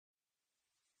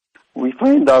We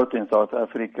find out in South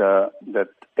Africa that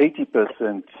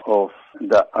 80% of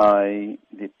the eye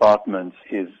departments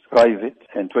is private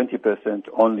and 20%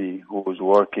 only who's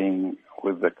working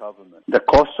with the government. The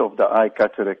cost of the eye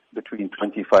cataract between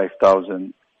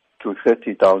 25,000 to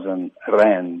 30,000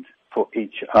 rand for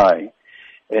each eye.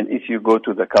 And if you go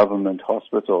to the government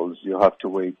hospitals, you have to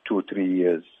wait 2-3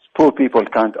 years. Poor people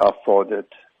can't afford it.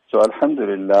 So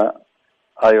alhamdulillah,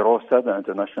 IIROSA, the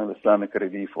International Islamic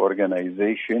Relief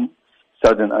Organization,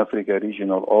 Southern Africa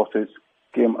Regional Office,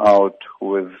 came out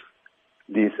with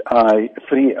this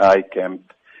free eye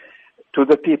camp to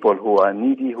the people who are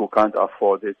needy, who can't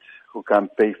afford it, who can't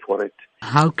pay for it.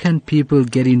 How can people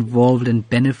get involved and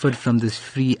benefit from this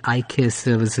free eye care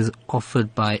services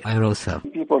offered by IIROSA?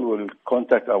 People will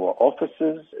contact our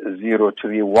offices,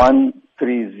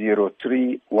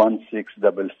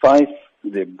 031-303-1655,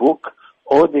 they book,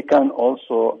 or they can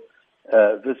also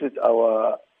visit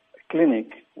our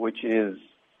clinic, which is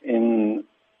in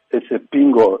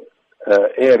Isipingo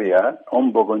area,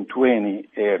 Ombogontweni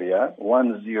area,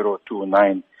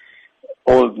 1029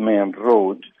 Old Main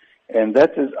Road. And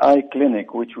that is eye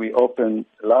clinic, which we opened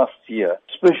last year,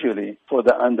 especially for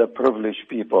the underprivileged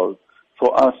people,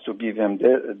 for us to give them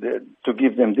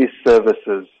these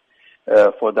services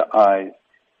for the eyes.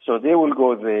 So they will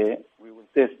go there, we will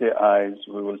test their eyes,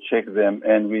 we will check them,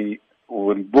 and we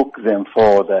will book them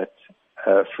for that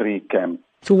free camp.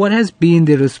 So what has been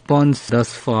the response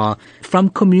thus far from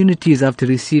communities after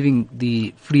receiving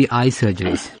the free eye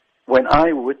surgeries? When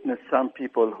I witnessed some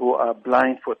people who are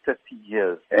blind for 30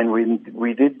 years, and we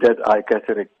did that eye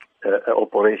cataract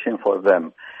operation for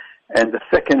them, and the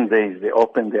second day they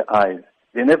opened their eyes,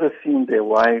 they never seen their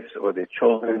wives or their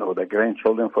children or their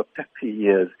grandchildren for 30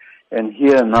 years, and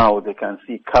here now they can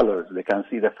see colors, they can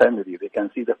see the family, they can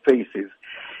see the faces.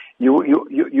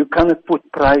 You cannot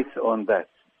put price on that.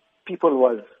 People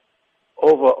was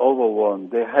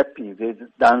overwhelmed. They're happy. They're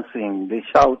dancing. They're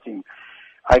shouting.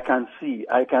 I can see.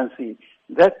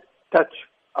 That touch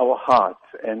our hearts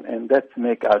and that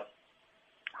make us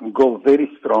go very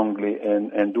strongly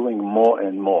and doing more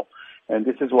and more. And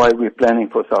this is why we're planning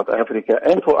for South Africa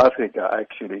and for Africa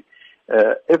actually.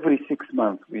 Every 6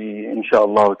 months we,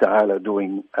 inshallah ta'ala,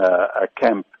 doing a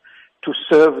camp to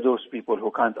serve those people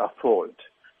who can't afford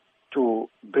to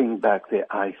bring back their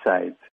eyesight.